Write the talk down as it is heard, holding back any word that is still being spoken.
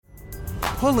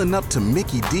Pulling up to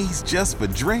Mickey D's just for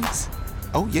drinks?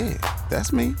 Oh yeah,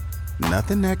 that's me.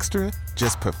 Nothing extra,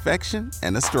 just perfection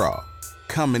and a straw.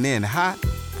 Coming in hot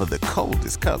for the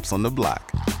coldest cups on the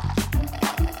block.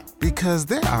 Because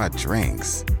there are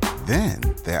drinks. Then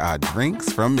there are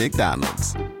drinks from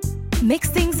McDonald's.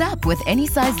 Mix things up with any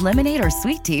size lemonade or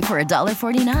sweet tea for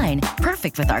 $1.49.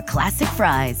 Perfect with our classic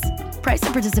fries. Price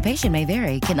and participation may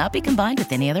vary. Cannot be combined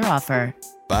with any other offer.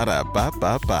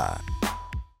 Ba-da-ba-ba-ba.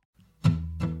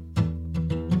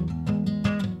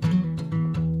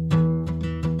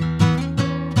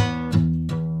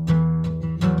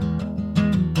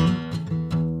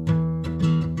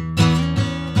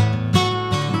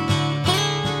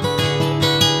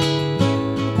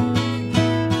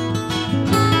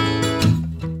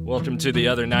 Welcome to The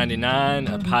Other 99,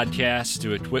 a podcast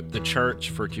to equip the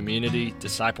church for community,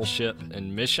 discipleship,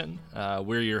 and mission.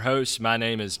 We're your hosts. My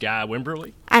name is Guy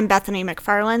Wimberly. I'm Bethany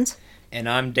McFarland. And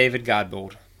I'm David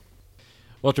Godbold.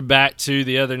 Welcome back to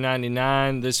The Other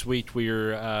 99. This week we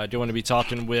are going to be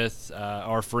talking with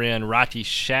our friend Rocky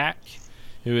Shack,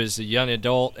 who is a young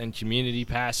adult and community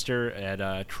pastor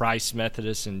at Christ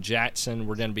Methodist in Jackson.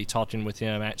 We're going to be talking with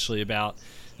him actually about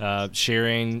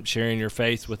sharing your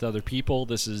faith with other people.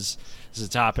 This is a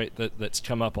topic that's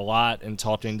come up a lot, and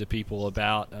talking to people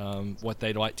about what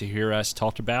they'd like to hear us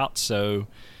talk about. So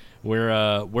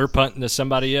we're punting to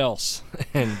somebody else,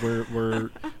 and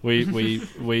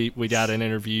we got an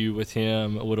interview with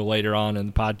him a little later on in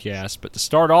the podcast. But to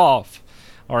start off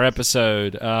our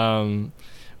episode,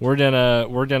 we're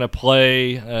gonna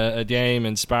play a game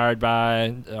inspired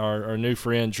by our new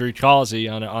friend Drew Causey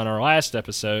on our last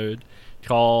episode,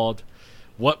 called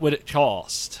 "What Would It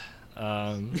Cost?"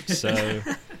 So,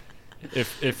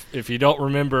 if you don't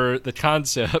remember the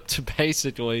concept,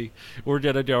 basically we're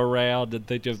gonna go around and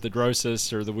think of the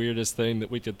grossest or the weirdest thing that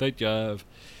we could think of,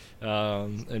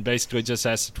 and basically just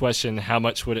ask the question: how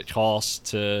much would it cost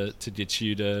to get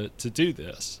you to do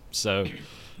this? So,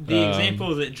 the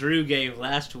example that Drew gave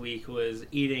last week was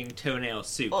eating toenail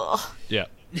soup. Ugh. Yeah.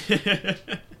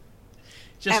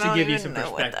 Just to give you some I don't even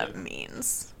know what perspective. that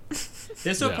means.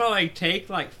 This will probably take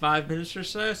like 5 minutes or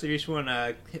so, so if you just want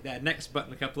to hit that next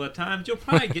button a couple of times, you'll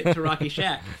probably get to Rocky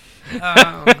Shack.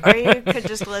 Or you could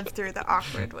just live through the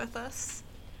awkward with us.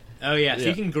 Oh yeah, so Yeah.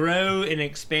 you can grow and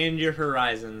expand your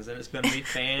horizons, and it's going to be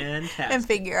fantastic. And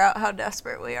figure out how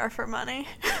desperate we are for money.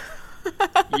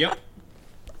 Yep.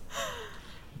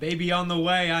 Baby on the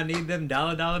way, I need them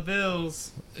dollar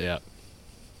bills. Yeah.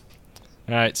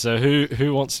 All right. So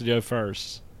who wants to go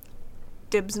first?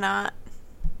 Dibs not.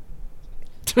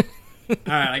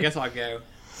 Alright, I guess I'll go.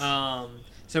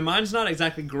 So mine's not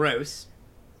exactly gross.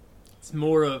 It's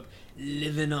more of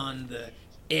living on the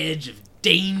edge of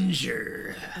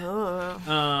danger.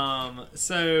 Oh.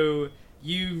 So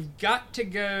you've got to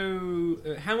go...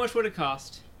 how much would it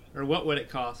cost? Or what would it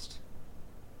cost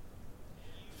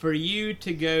for you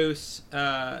to go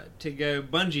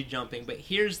bungee jumping? But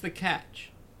here's the catch.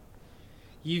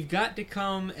 You've got to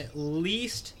come at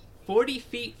least 40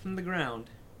 feet from the ground.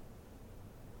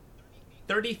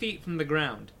 30 feet from the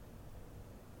ground.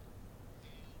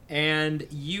 And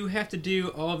you have to do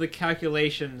all the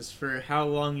calculations for how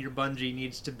long your bungee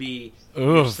needs to be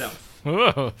yourself.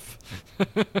 Oof.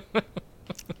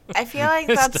 I feel like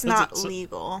that's not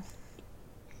legal.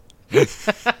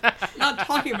 Not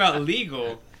talking about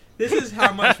legal. This is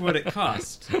how much would it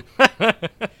cost.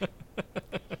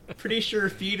 Pretty sure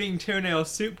feeding toenail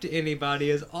soup to anybody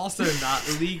is also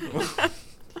not legal.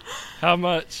 How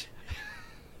much?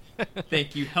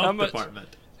 Thank you, health department.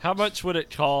 How much would it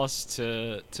cost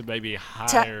to maybe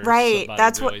hire Right, somebody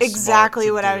that's really what exactly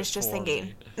smart what to I do was it just for thinking.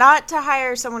 me? Not to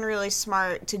hire someone really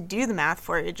smart to do the math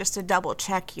for you, just to double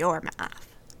check your math.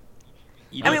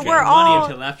 You I don't mean, get we're money all-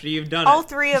 until after you've done All it.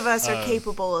 three of us are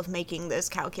capable of making those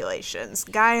calculations.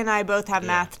 Guy and I both have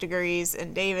math degrees,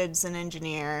 and David's an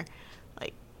engineer.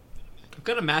 I've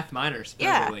got a math minor,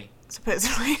 Yeah, supposedly.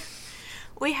 supposedly.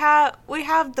 We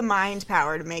have the mind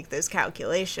power to make those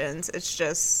calculations. It's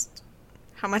just,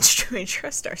 how much do we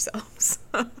trust ourselves?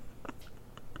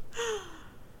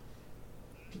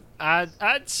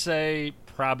 I'd say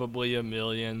probably $1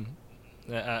 million.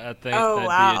 I think Oh, that'd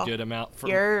wow. be a good amount for.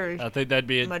 You're I think that'd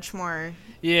be much more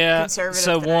So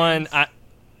conservative than one, I am.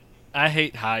 I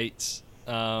hate heights.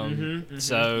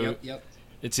 So Yep.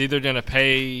 it's either gonna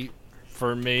pay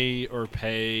for me or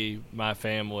pay my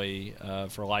family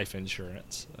for life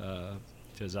insurance,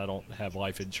 because I don't have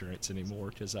life insurance anymore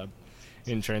because I'm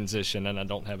in transition and I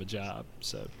don't have a job.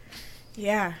 So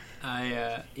Yeah.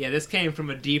 This came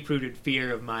from a deep-rooted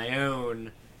fear of my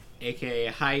own, aka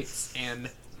heights and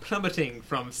plummeting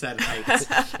from said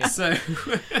heights. So,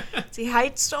 See,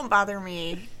 heights don't bother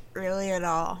me really at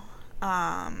all.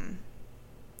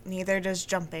 Neither does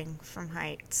jumping from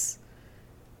heights.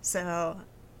 So,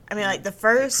 I mean, like the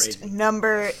first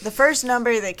number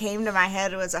that came to my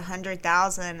head was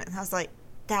 100,000, and I was like,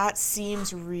 that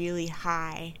seems really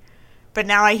high. But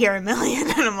now I hear 1 million,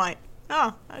 and I'm like,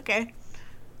 oh, okay.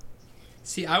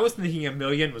 see, I was thinking 1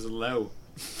 million was low.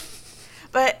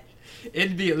 But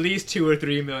It'd be at least 2 or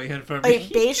 3 million for me.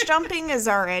 like base jumping is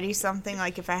already something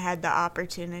like if I had the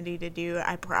opportunity to do,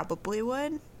 I probably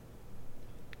would.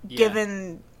 Yeah.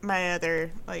 Given my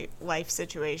other like life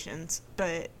situations,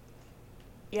 but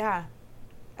yeah,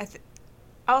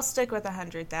 I'll stick with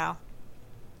 100 thou.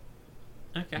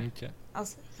 Okay. Okay. I'll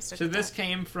stick So with this that.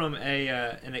 came from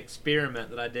an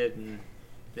experiment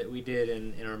that we did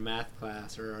in our math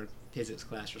class or our physics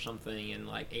class or something in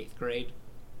like 8th grade.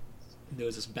 There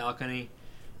was this balcony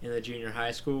in the junior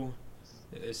high school.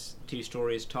 It was 2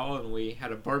 stories tall, and we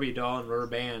had a Barbie doll and rubber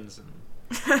bands. And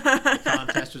the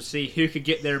contest was to see who could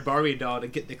get their Barbie doll to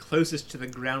get the closest to the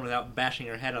ground without bashing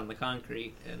her head on the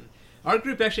concrete. And our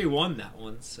group actually won that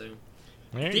one, so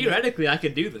There you go. theoretically I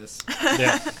could do this.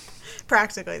 Yeah.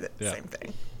 Practically the Yeah. same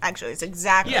thing. Actually, it's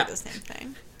exactly Yeah. the same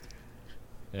thing.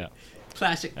 Yeah.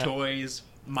 Classic toys,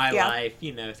 my Yeah. life,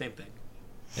 same thing.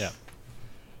 Yeah.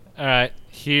 All right.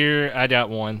 Here I got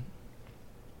one.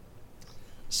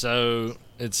 So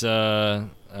it's a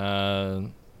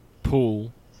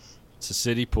pool. It's a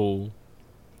city pool.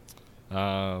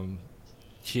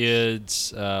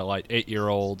 Kids, like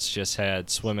 8-year-olds, just had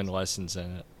swimming lessons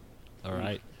in it. All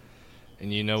right.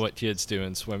 And you know what kids do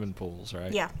in swimming pools,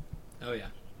 right? Yeah, Oh yeah.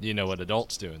 You know what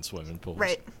adults do in swimming pools.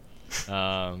 right.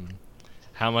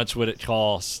 How much would it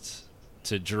cost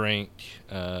to drink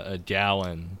a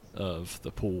gallon of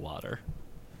the pool water?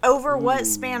 Over what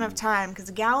span of time? Because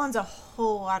a gallon's a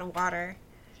whole lot of water.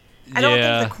 I don't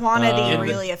think the quantity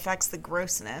really affects the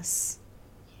grossness.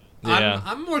 Yeah.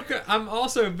 I'm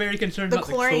also very concerned The about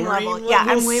chlorine the chlorine level. Yeah, I'm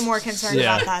levels. way more concerned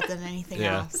Yeah. about that than anything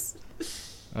Yeah. else.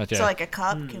 Okay. So, like a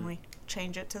cup, can we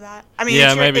change it to that? I mean, yeah,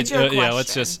 it's your, maybe. it's your Yeah,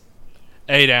 let's question. just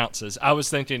 8 ounces. I was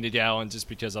thinking the gallon just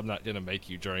because I'm not gonna make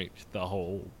you drink the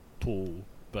whole pool,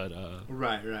 but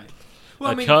Right. Well,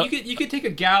 A I mean, cup- you could take a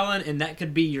gallon and that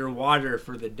could be your water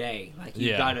for the day. Like you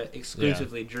Yeah. gotta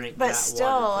exclusively drink But that still,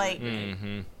 water. for like- the day.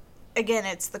 mhm. Again,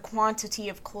 it's the quantity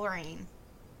of chlorine.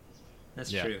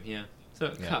 That's Yeah. true. Yeah. So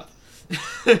a Yeah. cup.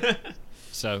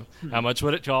 So how much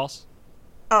would it cost?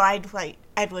 Oh,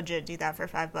 I'd legit do that for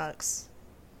 $5.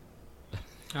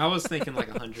 I was thinking like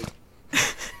 100.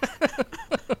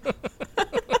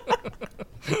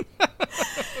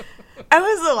 I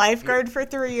was a lifeguard for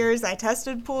 3 years. I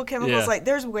tested pool chemicals. Yeah. Like,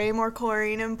 there's way more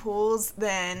chlorine in pools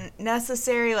than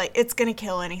necessary. Like, it's gonna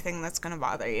kill anything that's gonna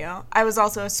bother you. I was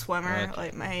also a swimmer, Okay.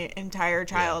 like my entire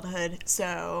childhood.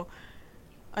 So,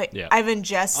 like, Yeah. I've Also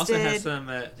ingested. has some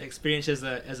experience as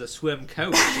a swim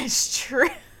coach. It's true.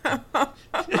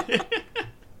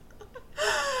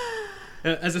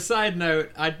 As a side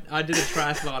note, I did a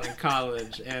triathlon in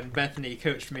college, and Bethany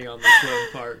coached me on the swim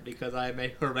part because I am a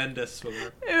horrendous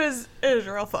swimmer. It was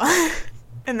real fun.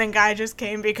 And then Guy just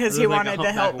came because he It was like a wanted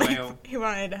to help me. humpback whale. He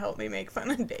wanted to help me make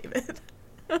fun of David.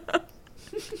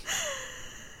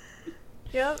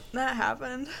 Yep, that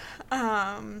happened.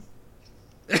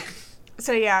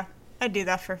 So yeah, I'd do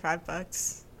that for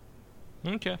 $5.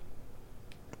 Okay.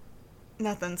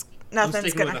 Nothing's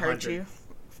sticking gonna with hurt 100. you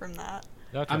from that.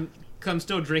 Okay. I'm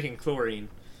still drinking chlorine.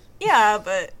 Yeah,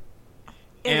 but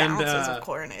 8 And, ounces of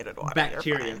chlorinated water.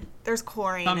 bacteria. You're fine. There's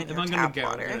chlorine If in your I'm gonna tap go,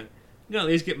 water. I'm gonna at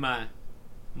least get my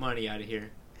money out of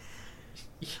here.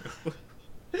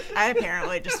 I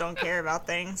apparently just don't care about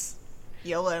things.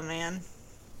 YOLO, man.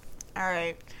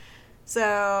 Alright.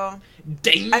 So,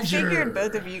 Danger. I figured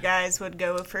both of you guys would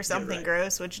go for something right.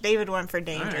 gross, which David went for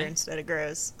danger Alright. instead of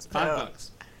gross. So, $5.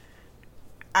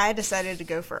 I decided to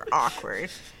go for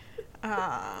awkward.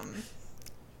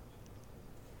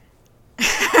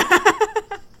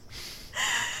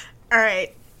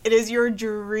 Alright. It is your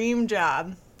dream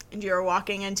job, and you're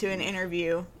walking into an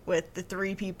interview with the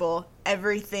 3 people.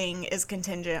 Everything is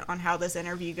contingent on how this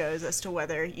interview goes as to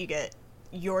whether you get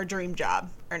your dream job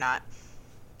or not.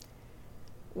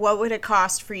 What would it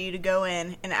cost for you to go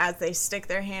in, and as they stick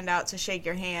their hand out to shake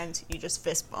your hand, you just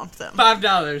fist bump them?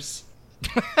 $5.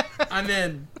 I'm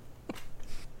in.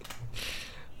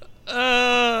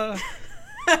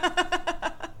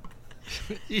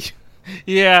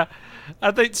 Yeah,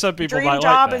 I think some people Dream might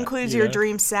job like that, includes you your know?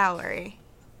 dream salary.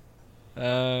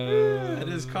 It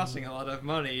is costing a lot of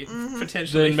money, Mm-hmm.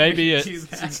 potentially. Then maybe if we do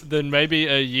that. then maybe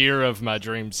a year of my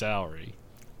dream salary.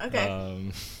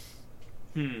 Okay.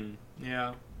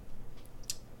 Yeah.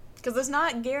 Because it's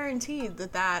not guaranteed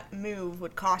that move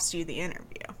would cost you the interview.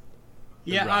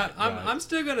 Yeah, Right, I'm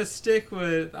still gonna stick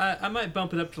with. I might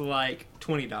bump it up to like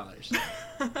 $20.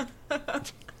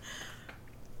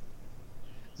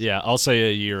 Yeah, I'll say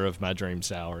a year of my dream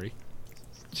salary,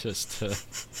 just to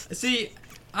See,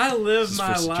 I live just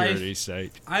my for security's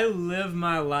life. sake. I live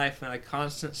my life in a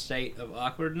constant state of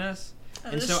awkwardness,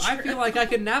 and so is I true. feel like I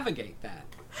could navigate that.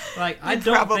 Like, I You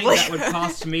don't probably think that would could.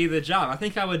 cost me the job. I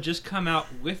think I would just come out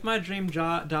with my dream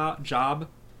job, and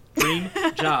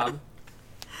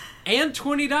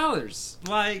 $20.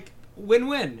 Like,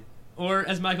 win-win. Or,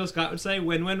 as Michael Scott would say,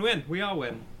 win-win-win. We all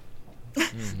win.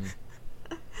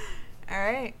 All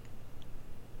right.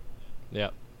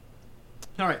 Yep.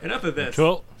 All right, enough of this.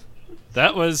 Cool.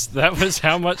 That was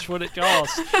how much would it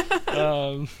cost?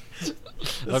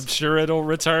 I'm sure it'll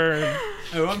return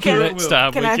Oh, I'm sure it next will.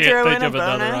 time. Can We I can't throw think in a of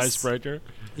another bonus? icebreaker.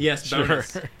 Yes, Sure.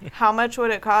 bonus. How much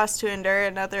would it cost to endure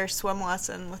another swim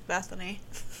lesson with Bethany?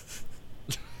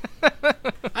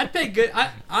 I'd pay good.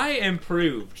 I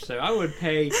improved, so I would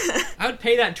pay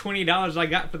that $20 I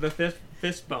got for the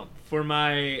fist bump for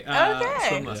my Okay.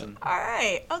 swim lesson. All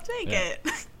right. I'll take Yeah.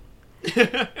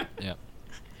 it. Yeah.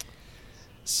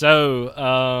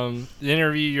 So, the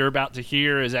interview you're about to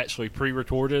hear is actually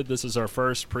pre-recorded. This is our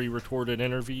first pre-recorded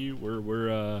interview.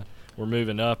 We're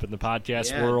moving up in the podcast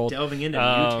Yeah, world. delving into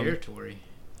Um, new territory.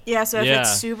 Yeah, so if Yeah.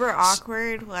 it's super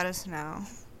awkward, let us know.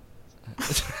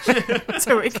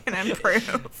 So we can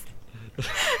improve.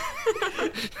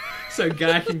 So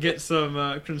Guy can get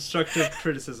some constructive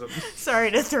criticism. Sorry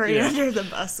to throw you Yeah. under the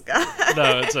bus, guys.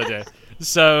 No, it's okay.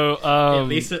 So, At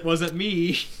least it wasn't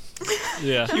me.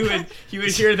 yeah, You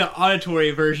would hear the auditory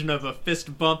version of a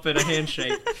fist bump and a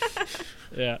handshake.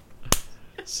 yeah.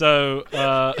 So,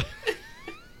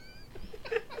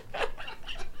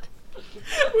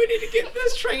 We need to get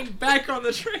this train back on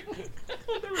the train.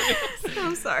 On the rails.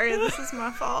 I'm sorry, this is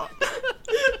my fault.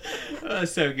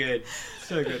 So good.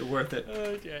 So good. Worth it.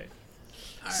 okay.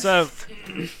 So,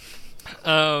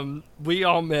 we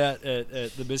all met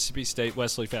at the Mississippi State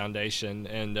Wesley Foundation,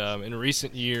 and in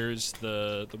recent years,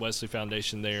 the Wesley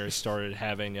Foundation there started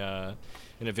having an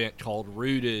event called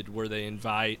Rooted, where they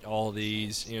invite all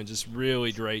these, just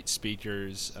really great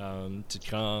speakers to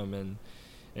come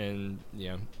and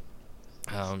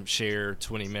share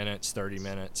 20 minutes, 30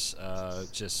 minutes,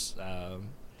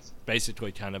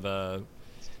 basically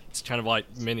it's kind of like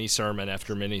mini sermon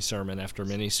after mini sermon after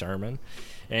mini sermon.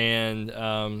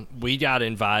 And we got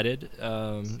invited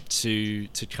to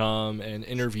come and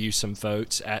interview some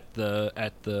folks at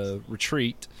the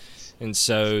retreat. And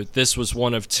so this was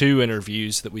one of two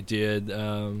interviews that we did,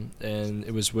 and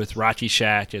it was with Rocky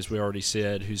Shack, as we already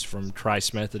said, who's from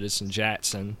Christ Methodist in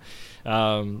Jackson.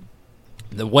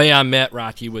 The way I met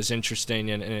Rocky was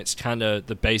interesting, and it's kind of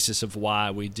the basis of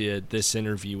why we did this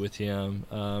interview with him.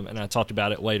 And I talked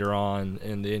about it later on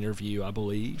in the interview, I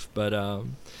believe. But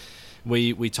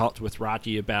we talked with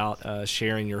Rocky about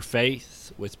sharing your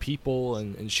faith with people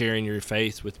and sharing your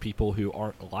faith with people who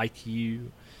aren't like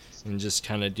you, and just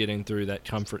kind of getting through that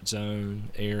comfort zone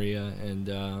area.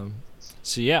 And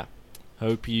so, yeah,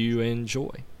 hope you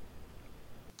enjoy.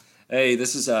 Hey,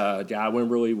 this is Guy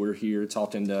Wimberly. We're here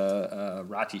talking to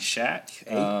Rocky Shack.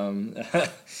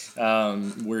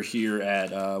 We're here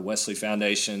at Wesley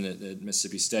Foundation at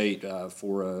Mississippi State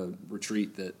for a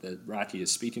retreat that Rocky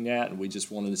is speaking at, and we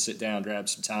just wanted to sit down, grab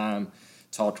some time,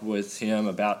 talk with him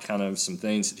about kind of some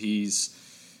things that he's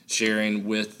sharing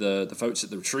with the folks at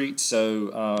the retreat.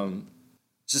 So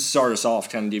just start us off,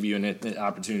 kind of give you an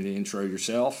opportunity to intro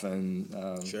yourself.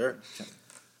 And Sure.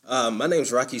 My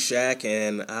name's Rocky Shack,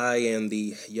 and I am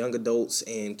the Young Adults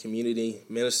and Community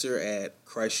Minister at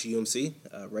Christ UMC,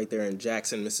 right there in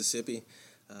Jackson, Mississippi.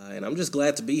 And I'm just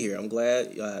glad to be here. I'm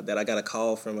glad that I got a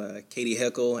call from Katie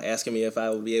Heckle asking me if I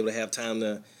would be able to have time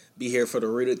to be here for the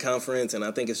Rooted Conference, and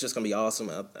I think it's just going to be awesome.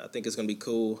 I think it's going to be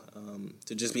cool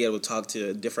to just be able to talk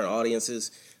to different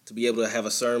audiences, to be able to have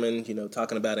a sermon,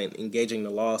 talking about engaging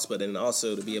the lost, but then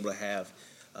also to be able to have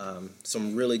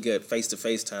some really good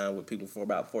face-to-face time with people for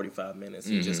about 45 minutes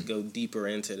and just go deeper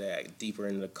into that, deeper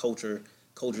into culture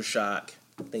shock,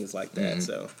 things like that.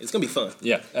 So it's going to be fun.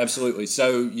 Yeah, absolutely.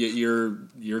 So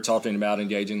you're talking about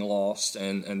engaging the lost,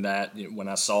 and that when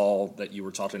I saw that you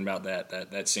were talking about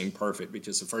that seemed perfect,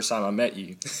 because the first time I met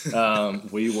you,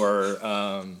 we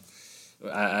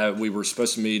were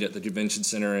supposed to meet at the convention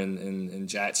center in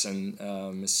Jackson,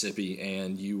 Mississippi,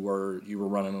 and you were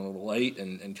running a little late,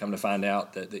 and come to find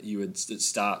out that you had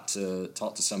stopped to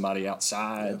talk to somebody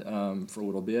outside for a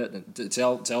little bit. And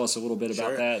tell us a little bit about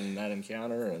Sure. that and that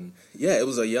encounter. And Yeah, it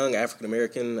was a young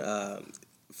African-American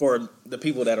for the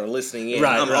people that are listening in,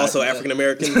 Right, I'm right. also African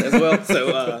American as well.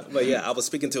 So, but yeah, I was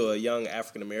speaking to a young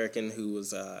African American who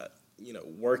was,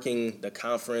 working the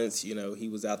conference. He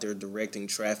was out there directing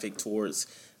traffic towards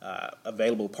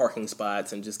available parking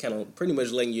spots and just kind of pretty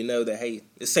much letting you know that, hey,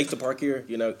 it's safe to park here.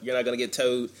 You're not going to get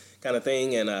towed, kind of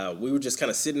thing. And we were just kind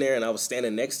of sitting there, and I was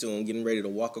standing next to him, getting ready to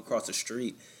walk across the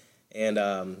street and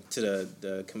to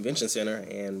the convention center,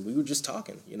 and we were just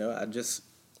talking.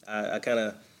 I kind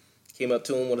of came up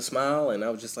to him with a smile, and I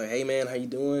was just like, hey, man, how you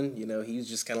doing? He was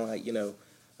just kind of like,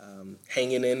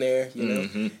 hanging in there,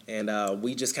 and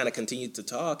we just kind of continued to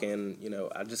talk, and,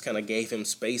 I just kind of gave him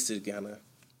space to kind of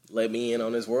let me in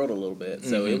on his world a little bit.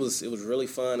 So it was really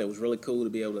fun. It was really cool to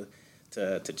be able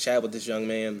to chat with this young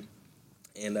man,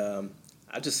 and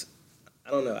I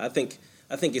don't know. I think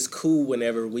it's cool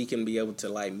whenever we can be able to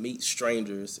like meet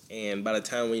strangers, and by the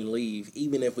time we leave,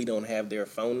 even if we don't have their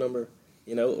phone number,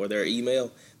 or their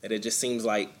email, that it just seems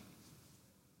like,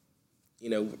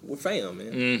 we're fam,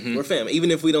 man. We're fam.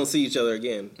 Even if we don't see each other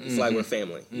again, it's like we're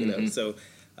family, So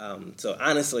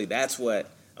honestly, that's what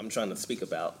I'm trying to speak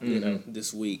about,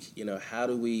 this week. How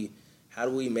do we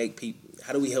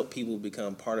help people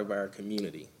become part of our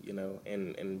community,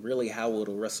 and really how will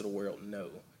the rest of the world know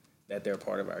that they're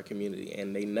part of our community?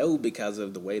 And they know because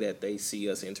of the way that they see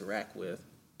us interact with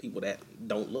people that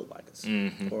don't look like us,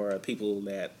 or people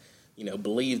that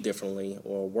believe differently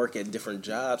or work at different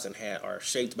jobs and are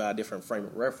shaped by a different frame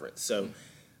of reference. So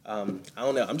I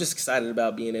don't know. I'm just excited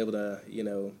about being able to,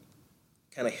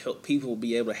 kind of help people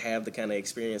be able to have the kind of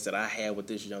experience that I had with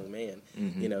this young man.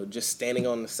 Just standing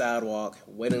on the sidewalk,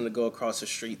 waiting to go across the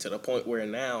street, to the point where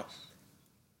now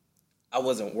I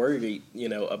wasn't worried,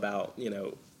 about,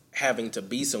 having to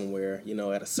be somewhere,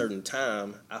 at a certain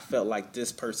time. I felt like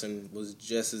this person was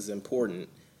just as important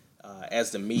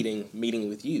as the meeting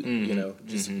with you,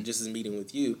 just as meeting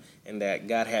with you, and that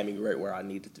God had me right where I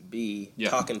needed to be,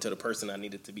 talking to the person I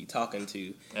needed to be talking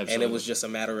to. Absolutely. And it was just a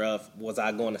matter of, was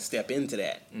I going to step into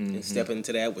that and step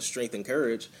into that with strength and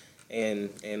courage, and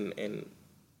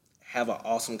have an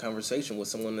awesome conversation with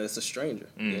someone that's a stranger,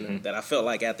 that I felt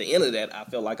like at the end of that, I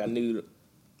felt like I knew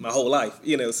my whole life,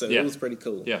 so it was pretty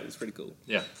cool. Yeah. It was pretty cool.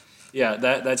 Yeah. Yeah,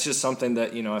 that's just something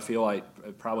that, I feel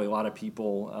like probably a lot of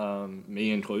people,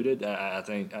 me included, I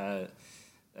think,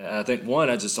 one,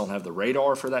 I just don't have the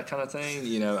radar for that kind of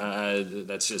thing.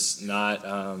 That's just not,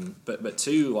 but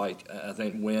two, like, I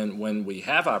think when we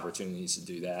have opportunities to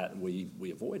do that, we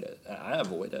avoid it. I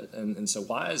avoid it. And so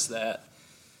why is that?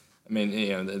 I mean,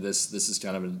 this is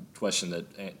kind of a question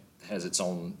that has its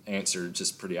own answer,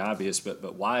 just pretty obvious,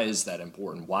 but why is that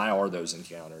important? Why are those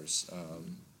encounters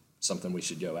something we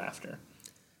should go after?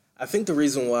 I think the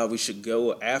reason why we should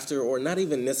go after, or not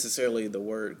even necessarily the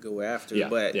word go after,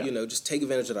 but just take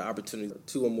advantage of the opportunity,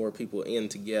 two or more people in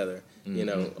together.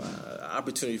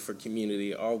 Opportunity for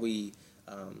community. Are we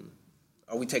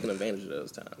taking advantage of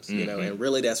those times? And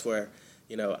really that's where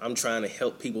I'm trying to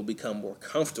help people become more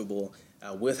comfortable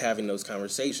with having those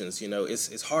conversations.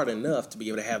 It's hard enough to be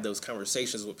able to have those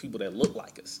conversations with people that look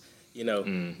like us.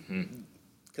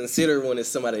 Consider when it's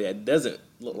somebody that doesn't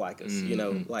look like us,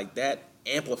 like that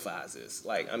amplifies this,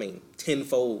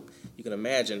 tenfold, you can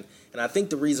imagine. And I think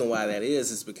the reason why that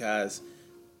is because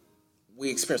we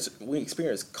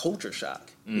experience culture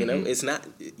shock. It's not,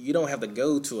 you don't have to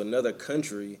go to another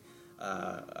country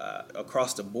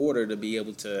across the border to be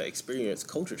able to experience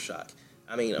culture shock.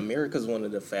 America's one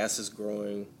of the fastest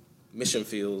growing mission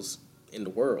fields in the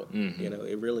world.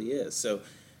 It really is. So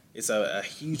it's a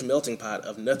huge melting pot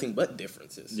of nothing but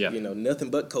differences, nothing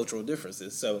but cultural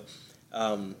differences. So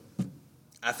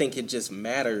I think it just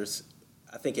matters.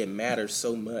 I think it matters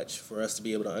so much for us to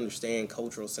be able to understand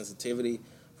cultural sensitivity,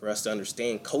 for us to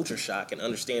understand culture shock and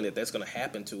understand that that's going to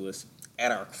happen to us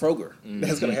at our Kroger.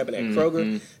 That's going to happen at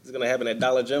Kroger. It's going to happen at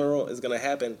Dollar General. It's going to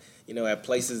happen, at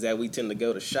places that we tend to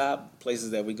go to shop,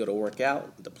 places that we go to work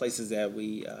out, the places that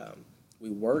we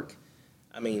work.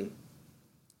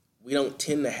 We don't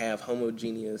tend to have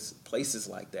homogeneous places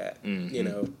like that,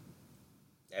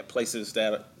 at places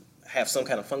that have some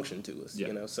kind of function to us,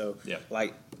 So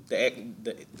like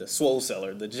the swole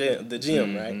cellar, the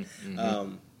gym, right?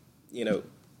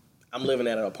 I'm living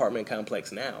at an apartment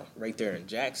complex now, right there in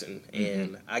Jackson,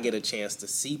 and I get a chance to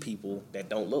see people that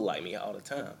don't look like me all the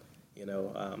time.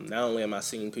 Not only am I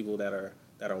seeing people that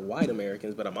are white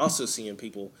Americans, but I'm also seeing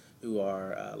people who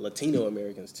are Latino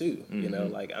Americans too.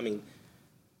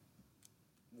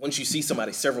 Once you see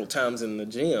somebody several times in the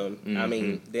gym,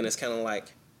 then it's kind of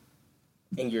like,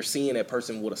 and you're seeing that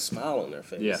person with a smile on their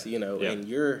face, and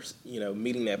you're,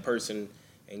 meeting that person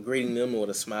and greeting them with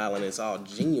a smile, and it's all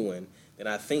genuine, then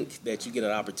I think that you get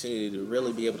an opportunity to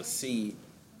really be able to see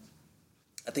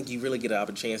I think you really get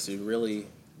a chance to really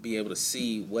be able to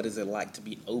see what is it like to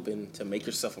be open, to make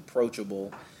yourself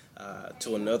approachable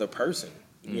to another person,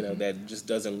 you know, that just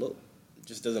doesn't look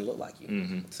like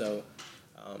you.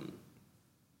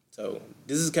 So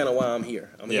this is kind of why I'm here.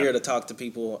 I'm here to talk to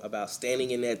people about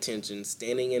standing in that tension,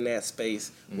 standing in that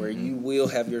space where you will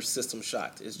have your system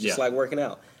shocked. It's just like working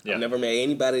out. I've never met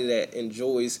anybody that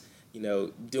enjoys, you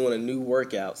know, doing a new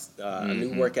workout, a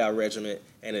new workout regimen,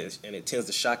 and it tends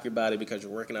to shock your body because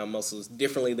you're working out muscles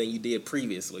differently than you did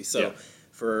previously. So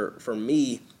for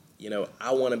me, you know,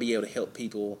 I want to be able to help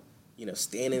people, you know,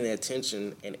 stand in that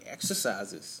tension and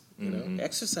exercises,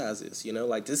 you know,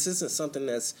 like this isn't something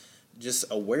that's just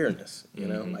awareness, you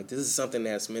know, like this is something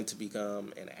that's meant to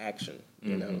become an action,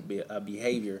 you know, be a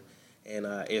behavior. And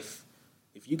if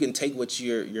you can take what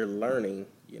you're learning,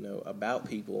 you know, about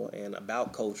people and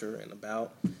about culture and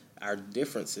about our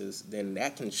differences, then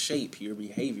that can shape your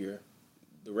behavior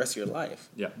the rest of your life.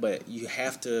 Yeah. But you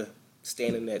have to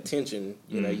stand in that tension,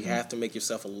 you know, you have to make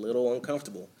yourself a little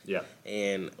uncomfortable. Yeah.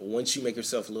 And once you make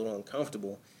yourself a little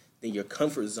uncomfortable, then your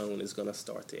comfort zone is going to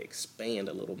start to expand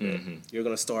a little bit. You're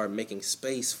going to start making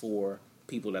space for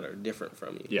people that are different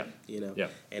from you. Yeah. You know? Yeah.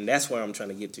 And that's where I'm trying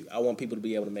to get to. I want people to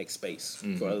be able to make space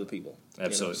for other people.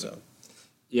 Absolutely. You know, so.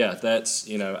 Yeah, that's,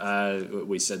 you know,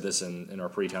 we said this in our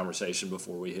pre-conversation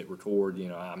before we hit record, you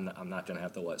know, I'm not going to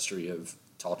have the luxury of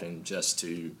talking just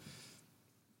to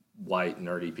white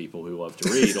nerdy people who love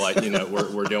to read. Like, you know,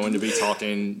 we're going to be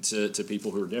talking to people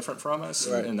who are different from us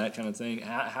and that kind of thing.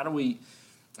 How do we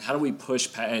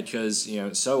push past, because, you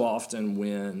know, so often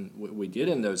when we get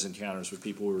in those encounters with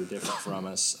people who are different from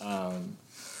us,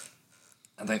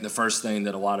 I think the first thing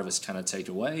that a lot of us kind of take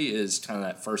away is kind of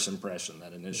that first impression,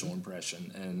 that initial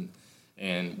impression,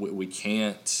 and we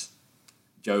can't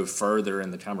go further in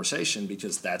the conversation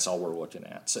because that's all we're looking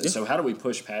at. So how do we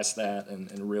push past that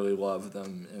and really love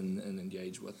them and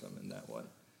engage with them in that way?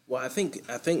 Well, I think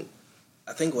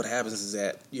what happens is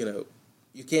that, you know,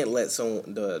 you can't let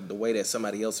the way that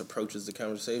somebody else approaches the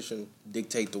conversation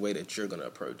dictate the way that you're going to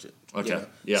approach it. Okay. You know?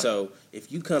 Yeah. So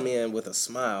if you come in with a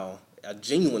smile, a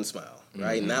genuine smile,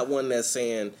 right? Not one that's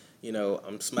saying, you know,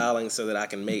 I'm smiling so that I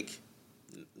can make,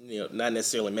 you know, not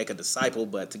necessarily make a disciple,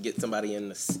 but to get somebody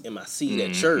in my seat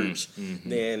at church,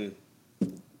 then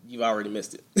you've already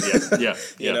missed it. Yeah.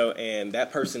 You know, and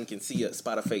that person can see a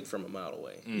spot of fake from a mile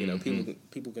away. You know,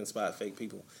 people can spot fake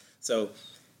people. So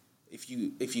if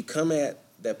you come at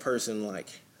that person like,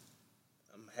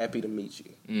 I'm happy to meet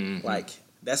you, like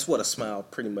that's what a smile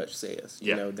pretty much says.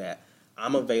 You know, that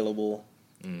I'm available,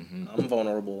 I'm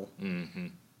vulnerable,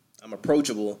 I'm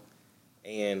approachable,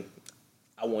 and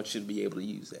I want you to be able to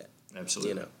use that. Absolutely.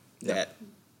 You know, that,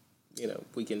 you know,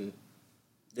 we can,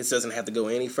 this doesn't have to go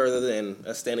any further than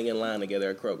us standing in line together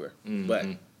at Kroger. But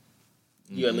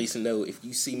you at least know if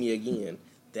you see me again,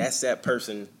 that's that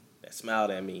person that smiled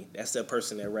at me. That's that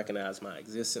person that recognized my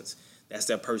existence. That's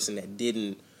that person that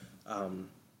didn't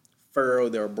furrow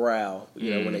their brow,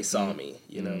 you know, when they saw me,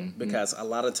 you know, because a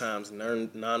lot of times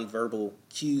nonverbal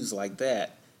cues like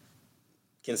that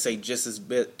can say just as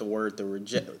bit the word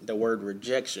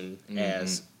rejection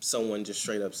as someone just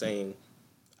straight up saying,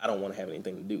 I don't want to have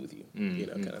anything to do with you, you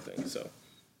know, kind of thing. So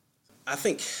I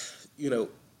think, you know,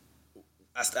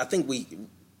 I think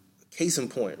case in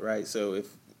point, right? So if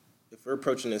we're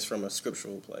approaching this from a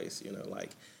scriptural place, you know,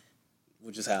 like,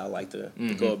 which is how I like to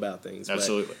go about things.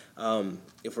 Absolutely. But,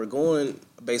 if we're going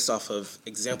based off of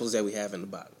examples that we have in the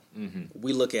Bible,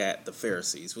 we look at the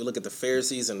Pharisees. We look at the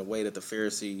Pharisees and the way that the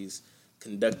Pharisees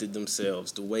conducted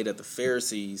themselves, the way that the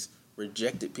Pharisees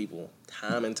rejected people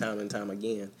time and time and time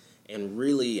again, and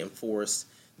really enforced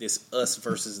this us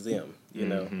versus them. You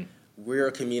know, we're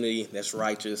a community that's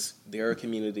righteous. They're a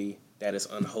community that is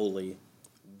unholy.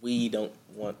 We don't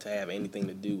want to have anything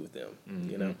to do with them,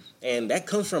 you know? And that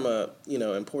comes from a, you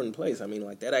know, important place. I mean,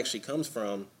 like, that actually comes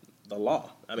from the law.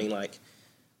 I mean, like,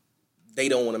 they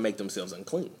don't want to make themselves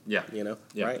unclean, you know,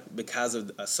 right? Because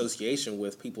of association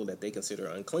with people that they consider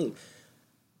unclean.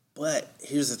 But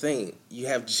here's the thing. You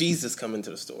have Jesus come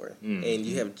into the story, and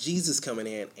you have Jesus coming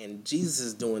in, and Jesus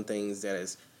is doing things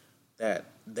that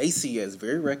they see as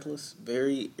very reckless,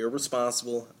 very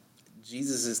irresponsible.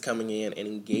 Jesus is coming in and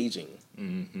engaging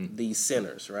these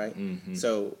sinners, right?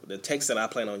 So the text that I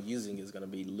plan on using is going to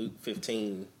be Luke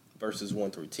 15, verses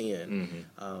 1 through 10,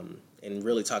 and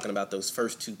really talking about those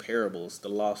first two parables, the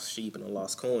lost sheep and the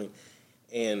lost coin.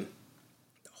 And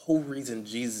the whole reason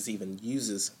Jesus even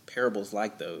uses parables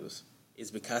like those is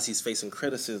because he's facing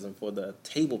criticism for the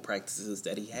table practices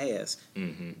that he has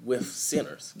with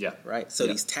sinners, right? So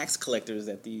these tax collectors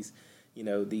that these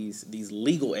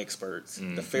legal experts,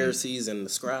 the Pharisees and the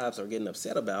scribes are getting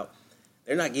upset about,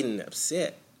 they're not getting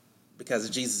upset because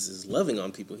Jesus is loving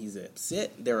on people.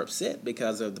 They're upset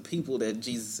because of the people that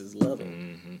Jesus is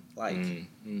loving. Like,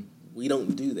 we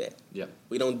don't do that. Yep.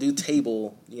 We don't do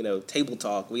table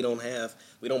talk. We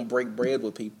don't break bread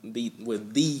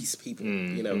with these people,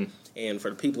 And for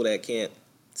the people that can't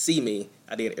see me,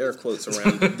 I did air quotes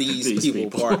around these people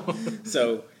part.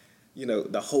 So,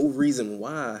 the whole reason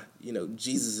why,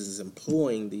 Jesus is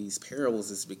employing these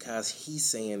parables is because he's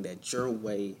saying that your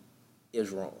way is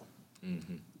wrong.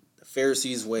 The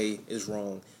Pharisees' way is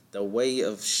wrong. The way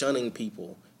of shunning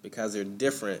people because they're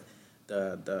different,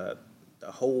 the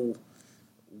whole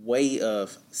way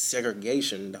of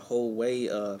segregation, the whole way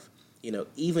of,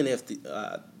 even if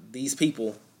these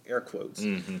people, air quotes,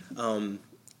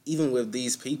 even with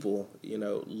these people,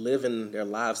 living their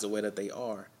lives the way that they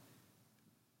are,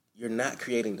 you're not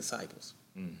creating disciples.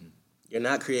 You're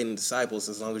not creating disciples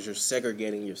as long as you're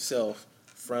segregating yourself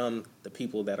from the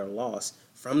people that are lost,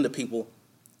 from the people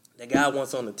that God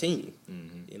wants on the team.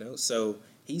 So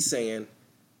he's saying,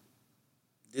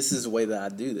 this is the way that I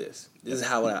do this. This is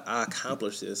how I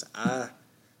accomplish this. I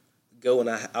go and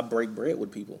I break bread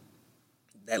with people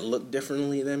that look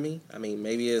differently than me. I mean,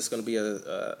 maybe it's going to be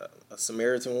a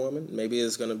Samaritan woman. Maybe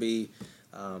it's going to be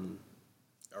a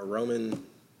Roman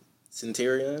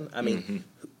centurion. I mean,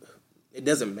 it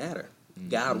doesn't matter.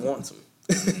 God wants them.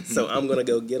 So I'm going to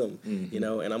go get them,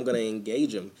 and I'm going to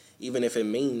engage them, even if it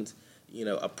means,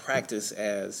 a practice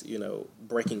as,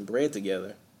 breaking bread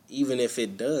together. Even if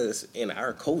it does, in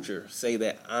our culture, say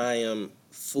that I am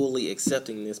fully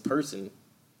accepting this person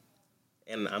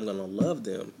and I'm going to love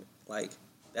them, like,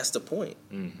 that's the point.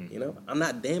 I'm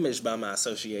not damaged by my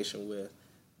association with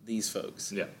these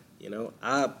folks. Yeah.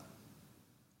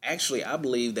 I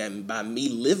believe that by me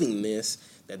living this,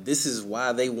 that this is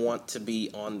why they want to be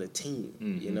on the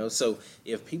team. So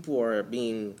if people are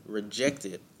being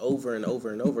rejected over and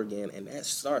over and over again, and that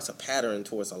starts a pattern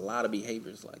towards a lot of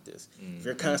behaviors like this. If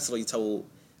you're constantly told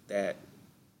that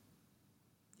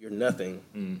you're nothing,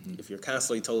 if you're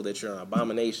constantly told that you're an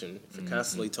abomination, if you're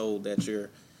constantly told that you're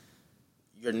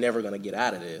never going to get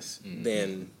out of this,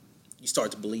 then you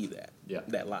start to believe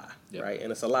that lie, right?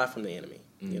 And it's a lie from the enemy.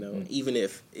 Even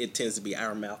if it tends to be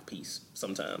our mouthpiece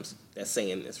sometimes that's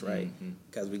saying this, right?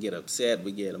 Because we get upset,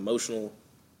 we get emotional,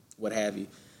 what have you.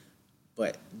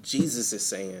 But Jesus is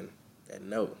saying that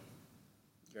no,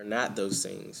 you're not those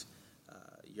things.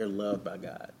 You're loved by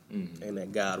God, and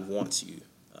that God wants you.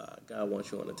 God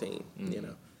wants you on the team,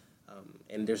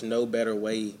 and there's no better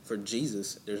way for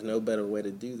Jesus. There's no better way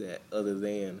to do that other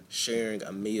than sharing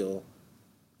a meal,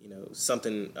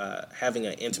 something, having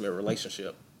an intimate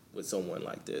relationship with someone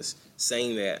like this,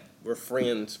 saying that we're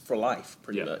friends for life,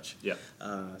 pretty much. Yeah.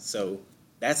 So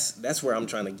that's where I'm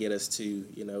trying to get us to,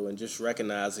 and just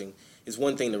recognizing, it's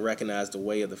one thing to recognize the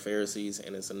way of the Pharisees,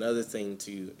 and it's another thing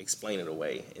to explain it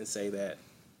away and say that,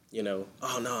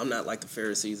 oh no, I'm not like the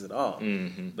Pharisees at all.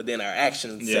 But then our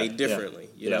actions say differently,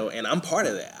 know, and I'm part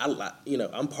of that.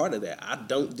 I'm part of that. I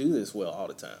don't do this well all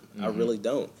the time. I really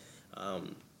don't.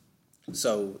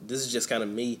 So this is just kind of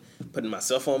me putting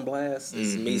myself on blast. This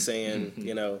is me saying,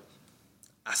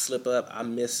 I slip up, I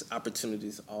miss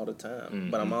opportunities all the time.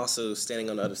 But I'm also standing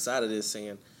on the other side of this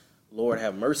saying, Lord,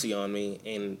 have mercy on me,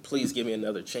 and please give me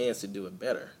another chance to do it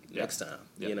better next time,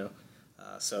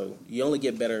 So you only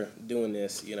get better doing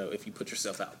this, if you put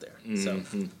yourself out there. So.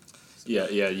 Yeah.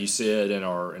 You said in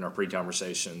our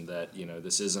pre-conversation that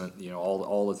this isn't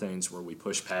all the things where we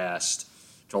push past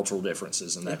cultural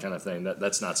differences and that kind of thing.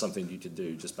 That's not something you could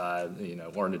do just by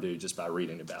learn to do just by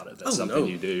reading about it. That's something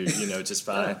you do just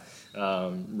by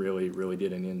really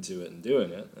getting into it and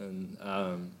doing it. And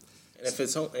if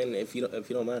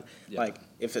you don't mind, like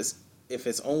if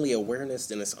it's only awareness,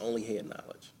 then it's only head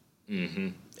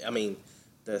knowledge. I mean,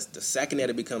 the second that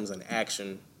it becomes an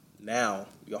action, now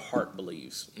your heart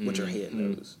believes what your head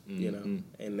knows, and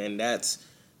then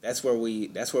that's where we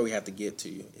have to get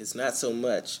to. It's not so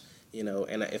much,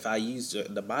 and if I use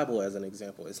the Bible as an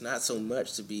example, it's not so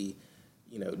much to be,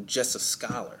 just a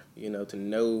scholar, to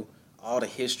know all the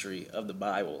history of the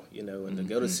Bible, and to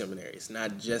go to seminary. It's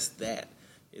not just that.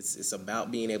 It's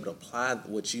about being able to apply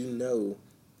what you know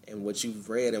and what you've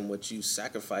read and what you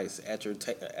sacrifice at your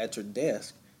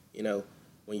desk.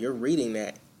 When you're reading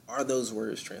that, are those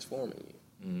words transforming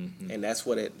you? And that's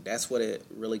what it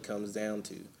really comes down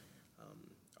to.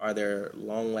 Are there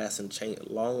long-lasting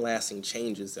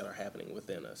changes that are happening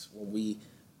within us when we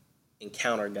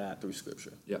encounter God through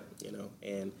Scripture?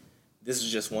 And this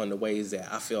is just one of the ways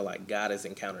that I feel like God has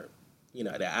encountered,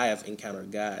 that I have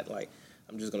encountered God. Like,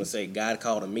 I'm just going to say, God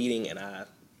called a meeting, and I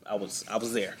was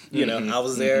there. I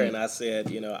was there, and I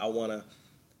said, I want to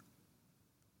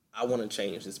I want to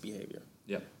change this behavior.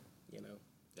 Yeah. You know,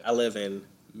 I live in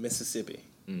Mississippi.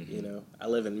 You know, I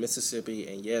live in Mississippi,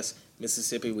 and yes,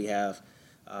 Mississippi, we have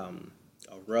a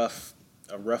rough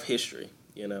history.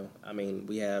 You know, I mean,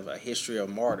 we have a history of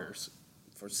martyrs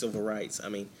for civil rights. I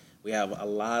mean, we have a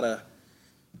lot of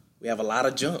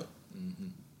junk.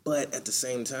 But at the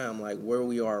same time, like where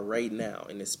we are right now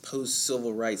in this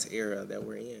post-civil rights era that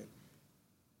we're in,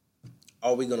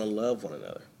 are we going to love one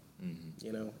another?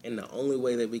 You know, and the only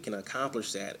way that we can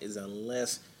accomplish that is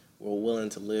unless we're willing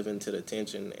to live into the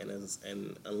tension,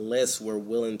 and unless we're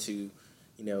willing to,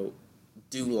 you know,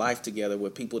 do life together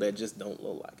with people that just don't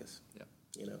look like us. Yeah.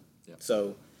 You know. Yeah.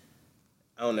 So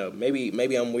I don't know.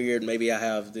 Maybe I'm weird. Maybe I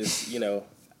have this. You know,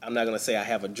 I'm not gonna say I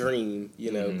have a dream.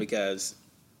 You know, because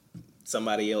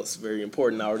somebody else very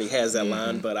important already has that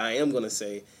line. But I am gonna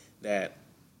say that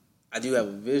I do have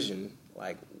a vision.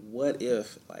 Like, what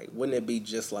if, like, wouldn't it be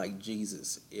just like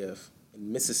Jesus if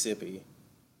in Mississippi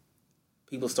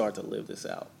people start to live this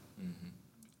out?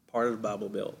 Part of the Bible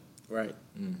Belt, right?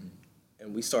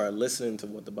 And we start listening to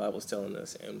what the Bible's telling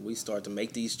us, and we start to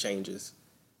make these changes,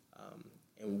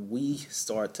 and we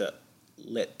start to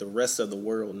let the rest of the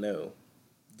world know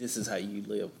this is how you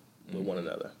live with one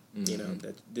another. You know,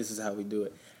 that this is how we do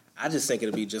it. I just think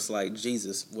it'll be just like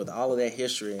Jesus with all of that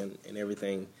history and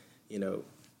everything. You know,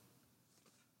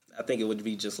 I think it would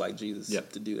be just like Jesus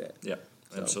to do that. Yeah,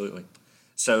 absolutely.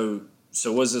 So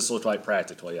what does this look like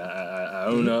practically? I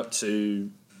own up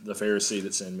to the Pharisee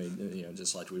that's in me, you know,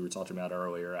 just like we were talking about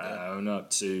earlier. I own up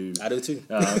to... I do too.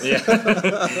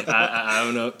 I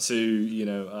own up to, you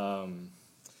know,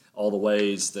 all the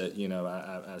ways that, you know,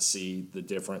 I see the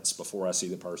difference before I see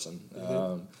the person.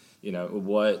 You know,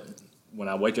 when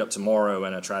I wake up tomorrow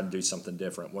and I try to do something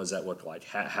different, what does that look like?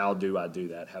 How do I do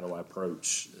that? How do I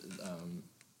approach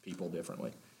people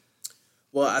differently?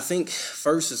 Well, I think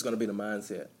first it's going to be the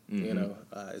mindset. You know,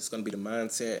 it's going to be the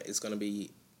mindset. It's going to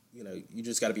be, you know, you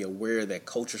just got to be aware that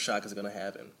culture shock is going to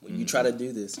happen when you try to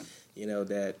do this. You know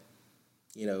that,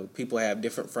 you know, people have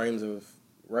different frames of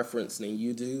reference than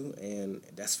you do, and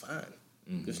that's fine.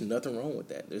 There's nothing wrong with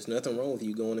that. There's nothing wrong with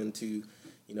you going into,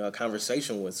 you know, a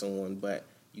conversation with someone, but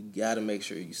you got to make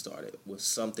sure you start it with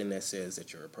something that says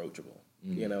that you're approachable.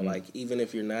 You know, like even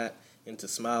if you're not into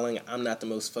smiling, I'm not the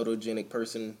most photogenic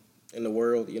person in the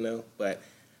world, you know, but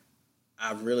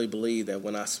I really believe that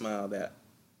when I smile that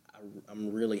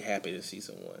I'm really happy to see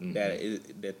someone,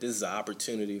 that this is an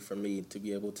opportunity for me to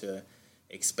be able to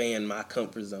expand my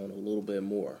comfort zone a little bit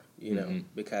more, you know,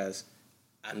 because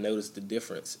I noticed the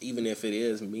difference, even if it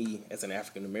is me as an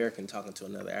African American talking to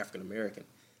another African American.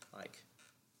 Like,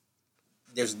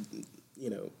 there's, you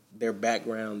know, their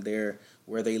background,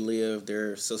 where they live,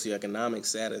 their socioeconomic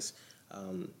status,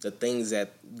 the things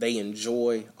that they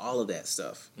enjoy, all of that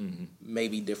stuff may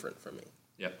be different from me.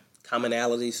 Yep.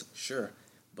 Commonalities, sure,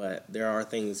 but there are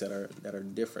things that are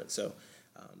different. So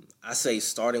I say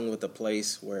starting with a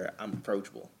place where I'm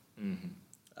approachable.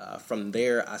 From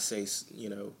there, I say, you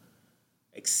know,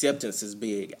 acceptance is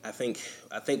big. I think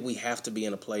we have to be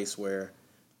in a place where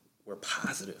we're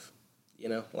positive. You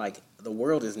know, like the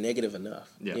world is negative enough.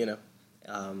 You know,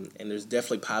 and there's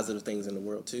definitely positive things in the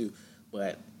world too,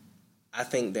 but I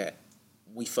think that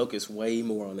we focus way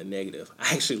more on the negative.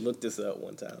 I actually looked this up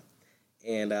one time,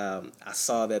 and I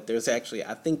saw that there's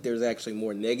actually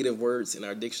more negative words in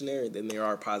our dictionary than there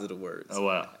are positive words. Oh,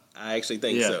 wow. I actually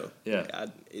think so. Yeah.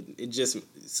 It just,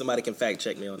 somebody can fact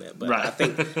check me on that, but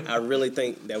right. I really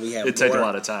think that we have. It'd take a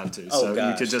lot of time too. So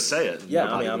you could just say it. Yeah,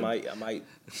 I mean, I might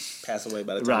pass away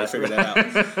by the time I figure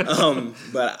that out.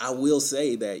 But I will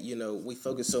say that, you know, we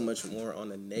focus so much more on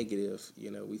the negative.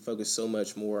 You know, we focus on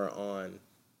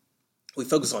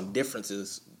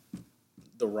differences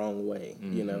the wrong way.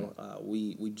 You know,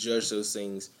 we judge those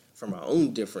things from our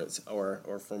own difference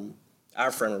or from our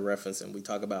frame of reference, and we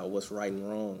talk about what's right and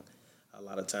wrong a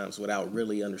lot of times without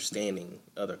really understanding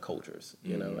other cultures,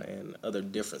 you know, and other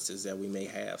differences that we may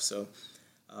have. So,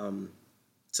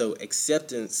 so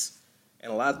acceptance,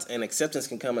 and acceptance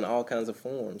can come in all kinds of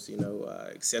forms. You know,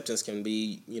 acceptance can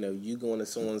be, you know, you going to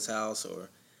someone's house, or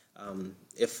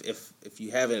if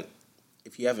you haven't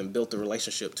built the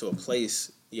relationship to a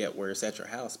place yet where it's at your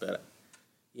house, but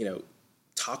you know,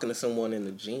 talking to someone in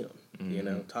the gym, you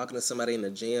know, talking to somebody in the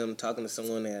gym, talking to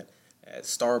someone at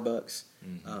Starbucks,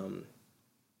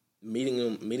 meeting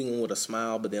them with a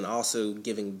smile, but then also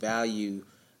giving value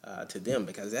to them,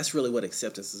 because that's really what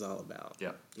acceptance is all about.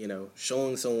 Yeah. You know,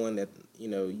 showing someone that, you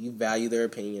know, you value their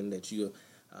opinion, that you,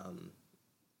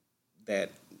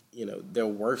 that, you know, they're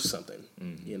worth something,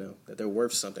 you know, that they're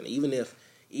worth something, even if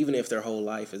their whole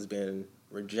life has been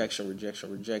rejection.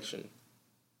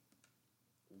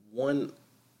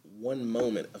 one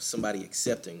moment of somebody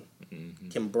accepting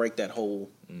can break that whole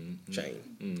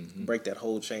chain, break that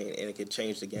whole chain, and it could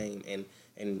change the game.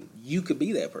 And you could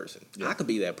be that person. Yeah. I could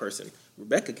be that person.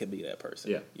 Rebecca could be that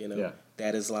person. Yeah. You know, Yeah.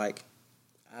 that is like,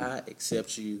 I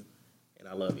accept you and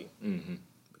I love you.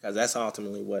 Because that's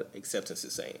ultimately what acceptance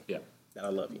is saying. Yeah. That I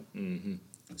love you.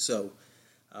 So,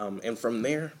 and from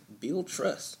there, build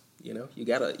trust. You know, you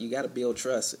gotta build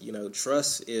trust. You know,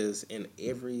 trust is in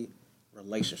every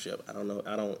relationship.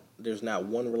 There's not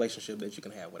one relationship that you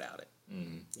can have without it.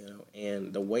 You know,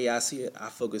 and the way I see it, I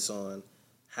focus on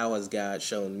how has God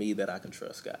shown me that I can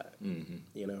trust God.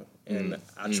 You know, and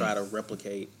I try to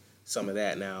replicate some of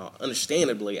that. Now,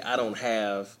 understandably, I don't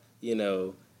have, you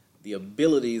know, the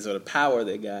abilities or the power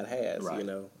that God has, Right. you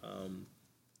know,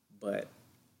 but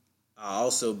I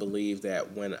also believe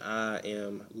that when I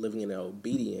am living in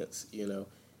obedience, you know,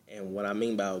 and what I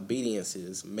mean by obedience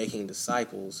is making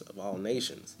disciples of all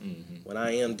nations. When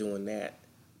I am doing that,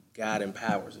 God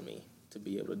empowers me to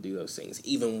be able to do those things,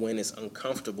 even when it's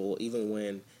uncomfortable, even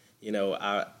when, you know,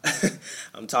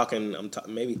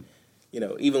 maybe, you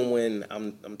know, even when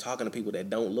I'm talking to people that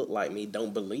don't look like me,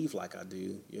 don't believe like I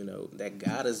do, you know, that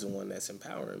God is the one that's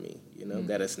empowering me, you know,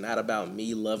 that it's not about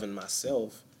me loving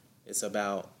myself, it's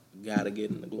about God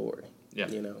getting the glory,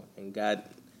 you know, and God,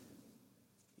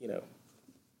 you know,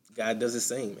 God does his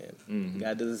thing, man.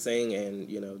 God does his thing, and,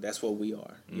 you know, that's what we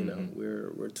are, you know,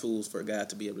 we're tools for God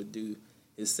to be able to do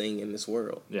his thing in this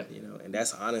world, you know, and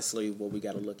that's honestly what we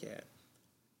got to look at.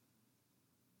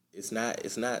 It's not,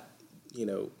 you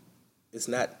know, it's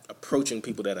not approaching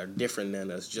people that are different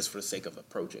than us just for the sake of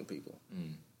approaching people.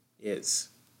 It's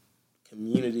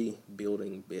community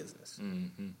building business.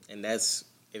 And that's,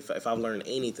 if I've learned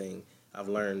anything, I've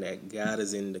learned that God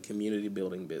is in the community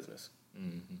building business.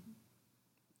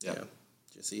 Yeah,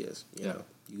 just is. You know,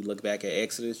 you look back at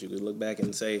Exodus, you could look back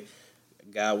and say,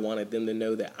 God wanted them to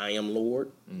know that I am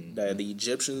Lord. That the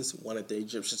Egyptians wanted the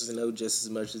Egyptians to know just as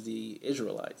much as the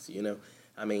Israelites, you know.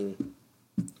 I mean,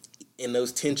 in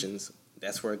those tensions,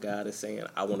 that's where God is saying,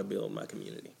 I want to build my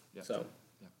community. So,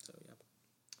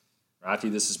 Rocky,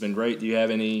 this has been great. Do you have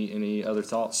any other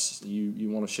thoughts you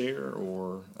want to share,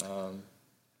 or?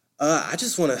 I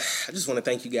just want to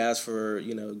thank you guys for,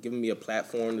 you know, giving me a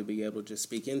platform to be able to just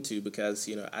speak into, because,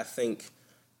 you know, I think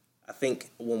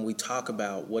when we talk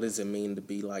about what does it mean to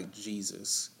be like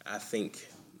Jesus, I think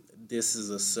this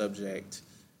is a subject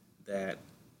that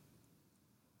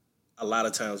a lot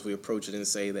of times we approach it and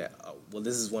say that, oh, well,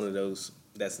 this is one of those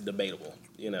that's debatable,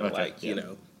 you know, you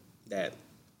know, that,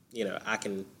 you know, I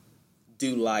can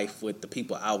do life with the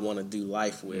people I want to do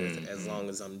life with as long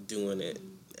as I'm doing it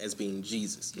as being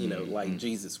Jesus, you know, like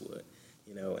Jesus would,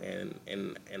 you know,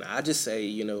 and I just say,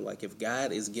 you know, like, if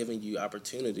God is giving you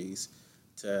opportunities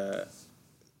to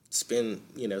spend,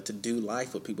 you know, to do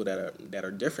life with people that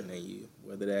are different than you,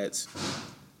 whether that's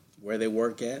where they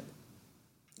work at.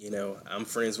 You know, I'm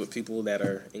friends with people that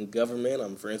are in government.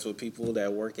 I'm friends with people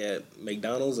that work at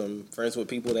McDonald's. I'm friends with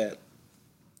people that,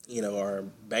 you know, are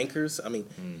bankers. I mean,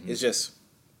 it's just,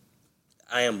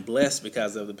 I am blessed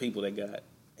because of the people that God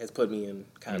has put me in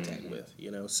contact with,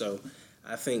 you know. So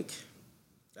I think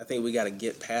we got to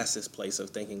get past this place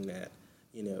of thinking that,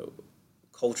 you know,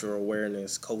 cultural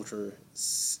awareness, cultural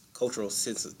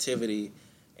sensitivity,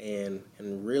 and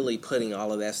really putting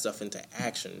all of that stuff into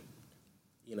action.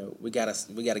 You know, we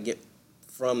gotta get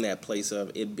from that place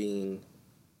of it being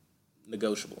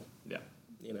negotiable. Yeah.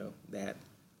 You know, that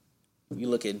you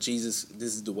look at Jesus,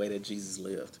 this is the way that Jesus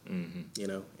lived. You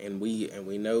know, and we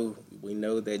know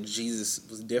that Jesus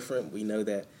was different. We know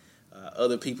that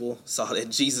other people saw that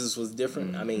Jesus was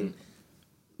different. I mean,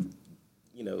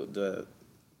 you know, the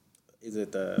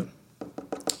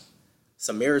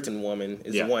Samaritan woman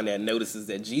is the one that notices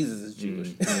that Jesus is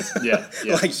Jewish.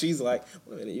 Like, she's like,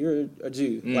 wait a minute, you're a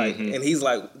Jew. Like, and he's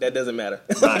like, that doesn't matter.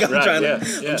 Like, I'm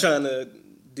trying to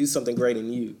do something great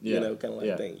in you, you know, kind of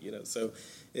like thing, you know. So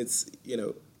it's, you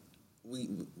know,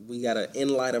 we gotta, in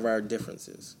light of our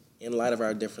differences,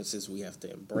 we have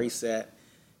to embrace that.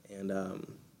 And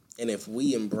if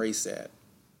we embrace that,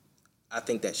 I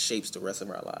think that shapes the rest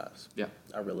of our lives. Yeah.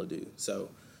 I really do. So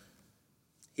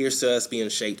here's to us being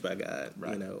shaped by God,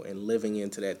 you know, and living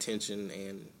into that tension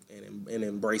and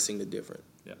embracing the different.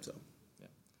 Yeah. So,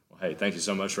 well, hey, thank you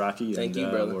so much, Rocky. Thank you,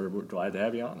 brother. We're glad to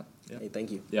have you on it. Yeah. Hey,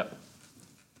 thank you. Yeah.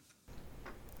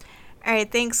 All right,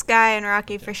 thanks, Guy and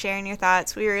Rocky, for sharing your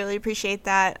thoughts. We really appreciate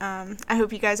that. I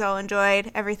hope you guys all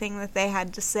enjoyed everything that they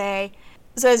had to say.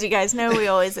 So as you guys know, we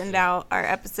always end out our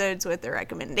episodes with the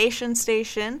recommendation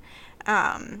station.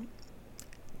 To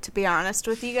be honest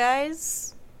with you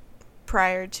guys,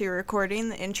 prior to recording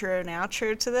the intro and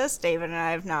outro to this. David and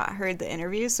I have not heard the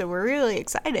interview, so we're really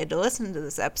excited to listen to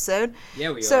this episode.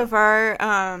 Yeah, we are. So if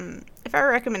our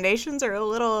recommendations are a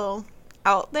little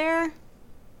out there,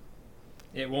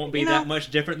 it won't be that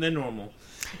much different than normal.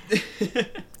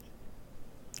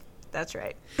 That's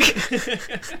right.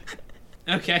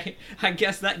 Okay, I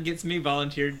guess that gets me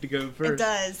volunteered to go first. It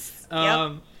does.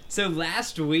 Yep. So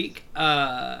last week,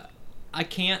 I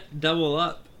can't double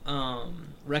up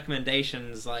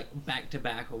recommendations like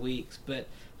back-to-back weeks, but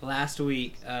last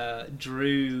week,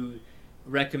 Drew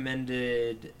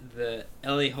recommended the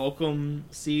Ellie Holcomb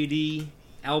CD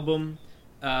album,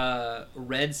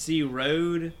 Red Sea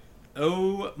Road.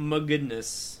 Oh my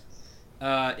goodness.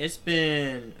 It's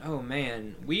been, oh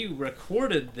man, we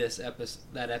recorded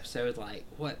that episode like,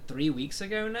 3 weeks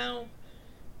ago now?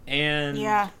 And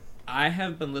yeah. I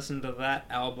have been listening to that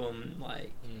album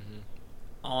like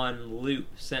on loop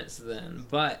since then.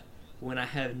 But when I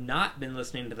have not been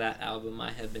listening to that album, I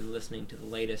have been listening to the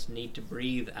latest Need to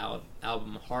Breathe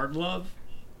album, Hard Love.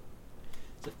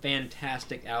 It's a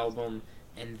fantastic album,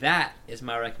 and that is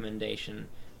my recommendation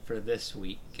for this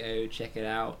week. Go check it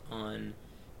out on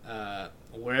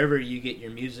wherever you get your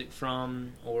music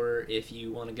from, or if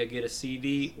you want to go get a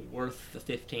CD, worth the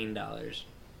 $15.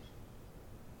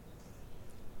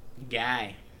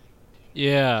 Guy.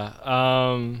 Yeah.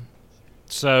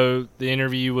 So the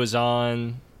interview was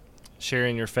on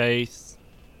sharing your faith,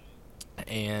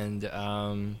 and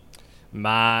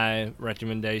my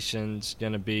recommendation's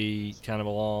going to be kind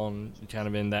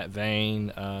of in that vein.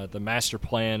 The Master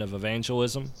Plan of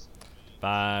Evangelism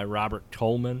by Robert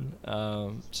Coleman.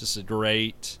 It's just a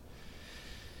great,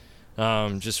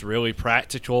 just really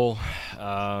practical,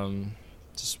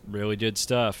 just really good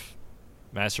stuff.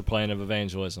 Master Plan of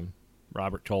Evangelism,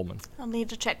 Robert Coleman. I'll need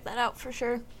to check that out for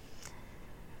sure.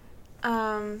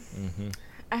 I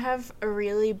have a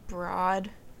really broad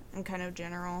and kind of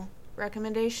general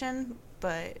recommendation,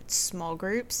 but it's small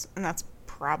groups, and that's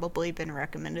probably been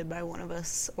recommended by one of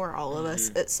us or all of us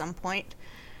at some point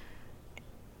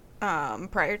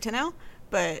prior to now.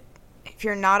 But if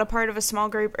you're not a part of a small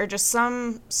group or just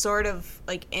some sort of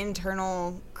like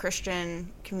internal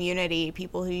Christian community,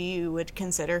 people who you would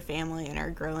consider family and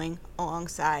are growing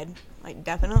alongside, like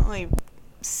definitely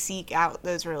seek out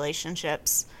those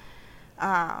relationships.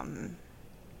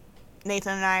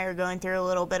 Nathan and I are going through a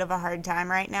little bit of a hard time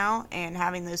right now, and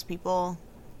having those people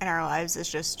in our lives is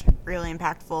just really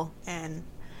impactful. And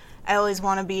I always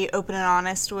want to be open and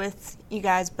honest with you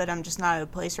guys, but I'm just not at a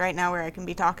place right now where I can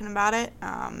be talking about it.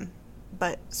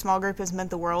 But small group has meant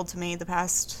the world to me the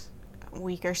past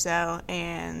week or so,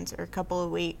 or a couple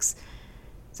of weeks.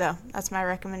 So that's my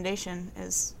recommendation,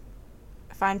 is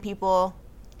find people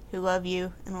who love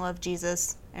you and love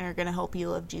Jesus and are going to help you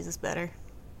love Jesus better.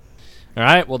 All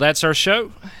right, well, that's our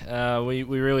show. We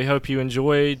really hope you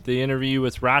enjoyed the interview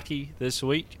with Rocky this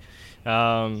week.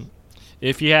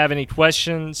 If you have any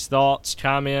questions, thoughts,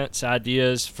 comments,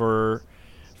 ideas for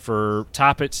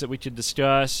topics that we could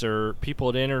discuss or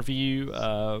people to interview,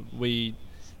 we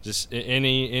just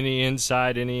any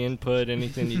insight, any input,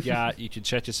 anything you got, you can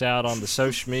check us out on the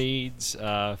social medias,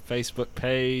 Facebook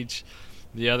page,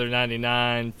 The Other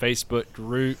 99 Facebook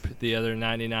group, The Other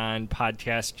 99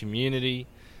 podcast community.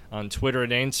 On Twitter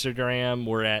and Instagram,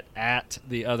 we're at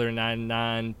The Other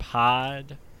 99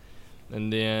 pod.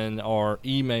 And then our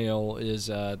email is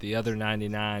The Other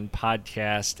 99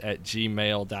 podcast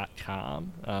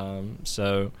 @gmail.com.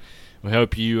 So we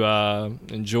hope you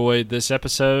enjoyed this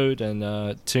episode,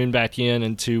 and tune back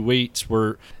in 2 weeks.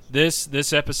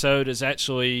 This episode is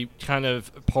actually kind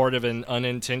of part of an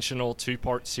unintentional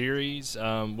 2-part series.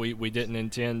 We didn't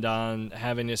intend on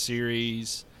having a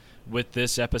series with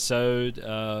this episode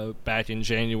back in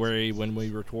January when we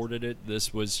recorded it.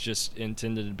 This was just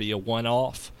intended to be a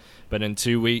one-off. But in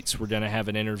 2 weeks, we're going to have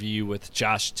an interview with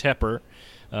Josh Tepper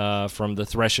from the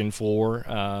Threshing Floor.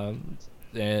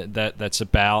 That's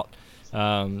about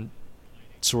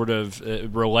sort of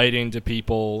relating to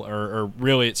people, or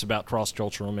really it's about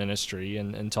cross-cultural ministry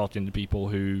and talking to people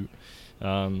who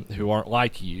aren't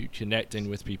like you, connecting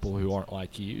with people who aren't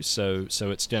like you. So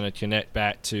it's going to connect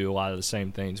back to a lot of the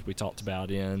same things we talked about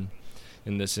in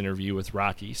this interview with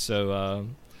Rocky. So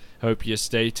hope you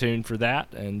stay tuned for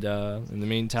that. And in the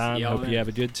meantime, hope you have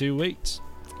a good 2 weeks.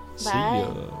 Bye. See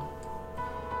ya.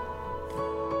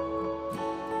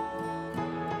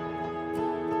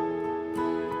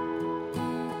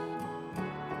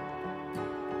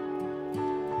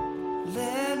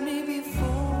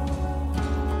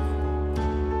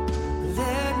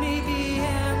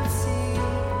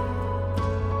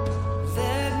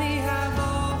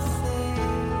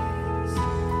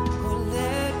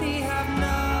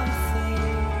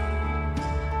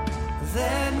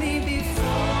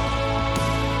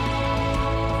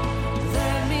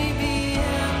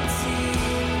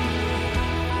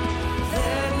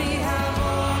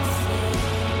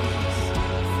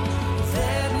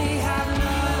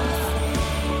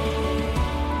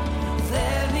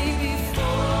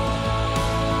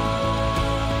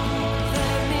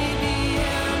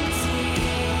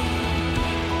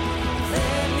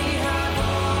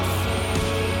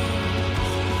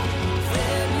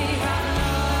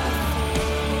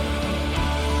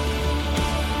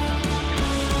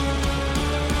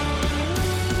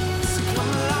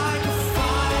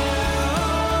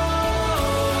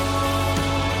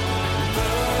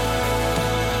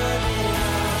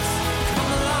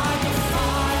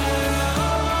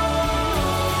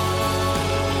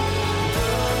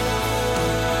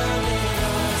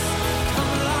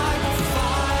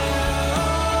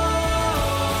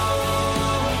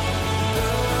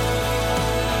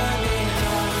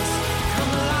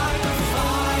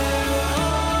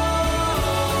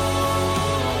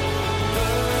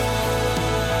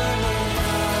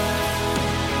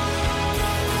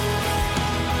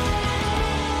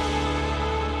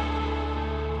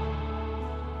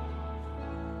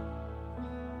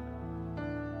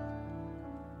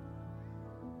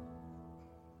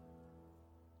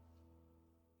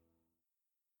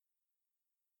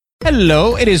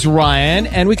 Hello, it is Ryan,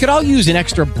 and we could all use an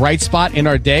extra bright spot in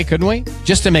our day, couldn't we?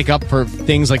 Just to make up for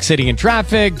things like sitting in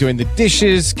traffic, doing the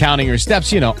dishes, counting your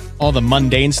steps, all the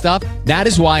mundane stuff. That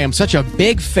is why I'm such a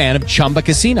big fan of Chumba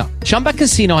Casino. Chumba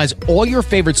Casino has all your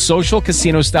favorite social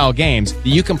casino-style games that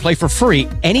you can play for free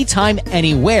anytime,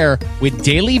 anywhere with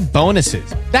daily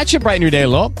bonuses. That should brighten your day a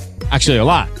little. Actually, a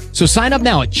lot. So sign up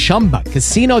now at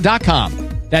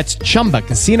ChumbaCasino.com. That's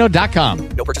ChumbaCasino.com.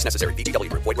 No purchase necessary. VGW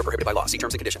Group. Void where prohibited by law. See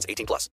terms and conditions. 18+.